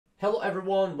Hello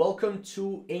everyone, welcome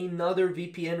to another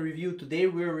VPN review. Today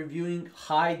we're reviewing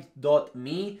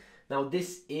Hide.me. Now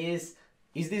is this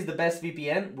the best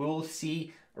VPN? We will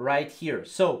see right here.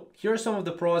 So here are some of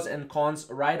the pros and cons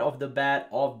right off the bat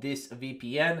of this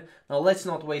VPN. Now let's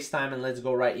not waste time and let's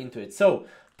go right into it. So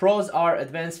pros are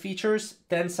advanced features,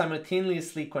 10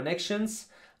 simultaneously connections,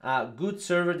 good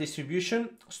server distribution,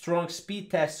 strong speed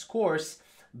test scores,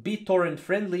 BitTorrent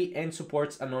friendly, and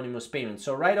supports anonymous payment.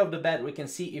 So right off the bat, we can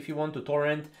see if you want to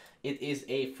torrent, it is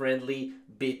a friendly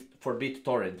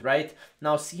BitTorrent, right?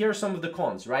 Now here are some of the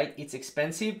cons, right? It's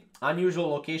expensive, unusual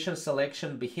location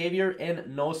selection behavior,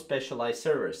 and no specialized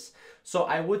servers. So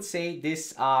I would say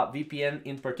this VPN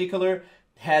in particular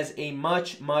has a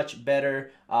much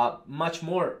better, much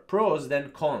more pros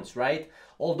than cons, right?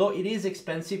 Although it is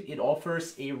expensive, it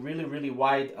offers a really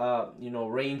wide,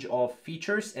 range of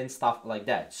features and stuff like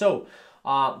that. So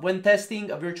when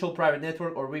testing a virtual private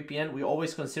network or VPN, we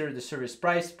always consider the service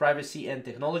price, privacy, and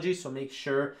technology. So make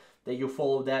sure that you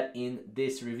follow that in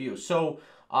this review. So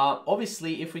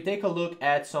obviously, if we take a look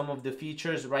at some of the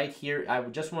features right here, I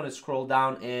would just want to scroll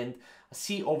down and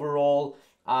see overall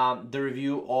the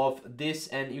review of this,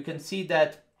 and you can see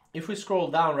that if we scroll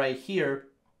down right here,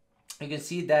 you can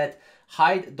see that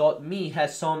Hide.me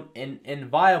has some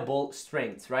inviolable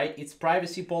strengths, right? Its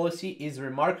privacy policy is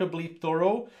remarkably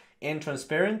thorough and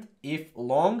transparent, if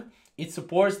long. It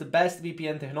supports the best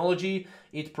VPN technology.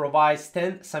 It provides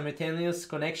 10 simultaneous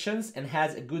connections and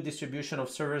has a good distribution of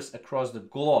servers across the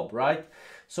globe, right?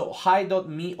 So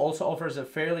Hide.me also offers a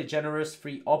fairly generous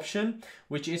free option,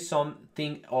 which is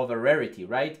something of a rarity,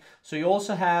 right? So you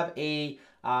also have a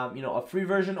free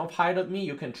version of Hide.me.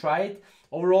 You can try it.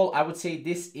 Overall, I would say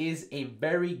this is a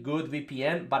very good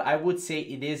VPN, but I would say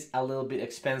it is a little bit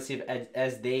expensive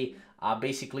as they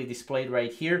basically displayed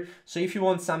right here. So if you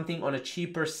want something on a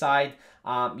cheaper side,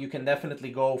 you can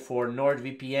definitely go for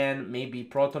NordVPN, maybe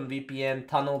ProtonVPN,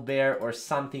 TunnelBear, or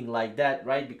something like that,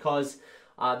 right? Because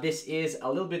this is a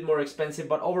little bit more expensive,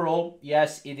 but overall,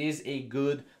 yes, it is a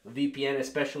good VPN,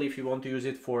 especially if you want to use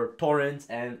it for torrents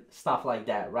and stuff like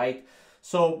that, right?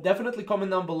 So definitely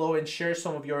comment down below and share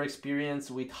some of your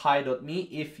experience with Hide.me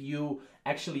if you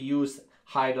actually used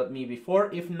Hide.me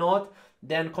before. If not,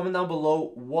 then comment down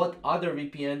below what other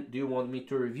VPN do you want me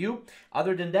to review.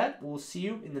 Other than that, we'll see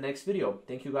you in the next video.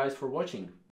 Thank you guys for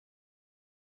watching.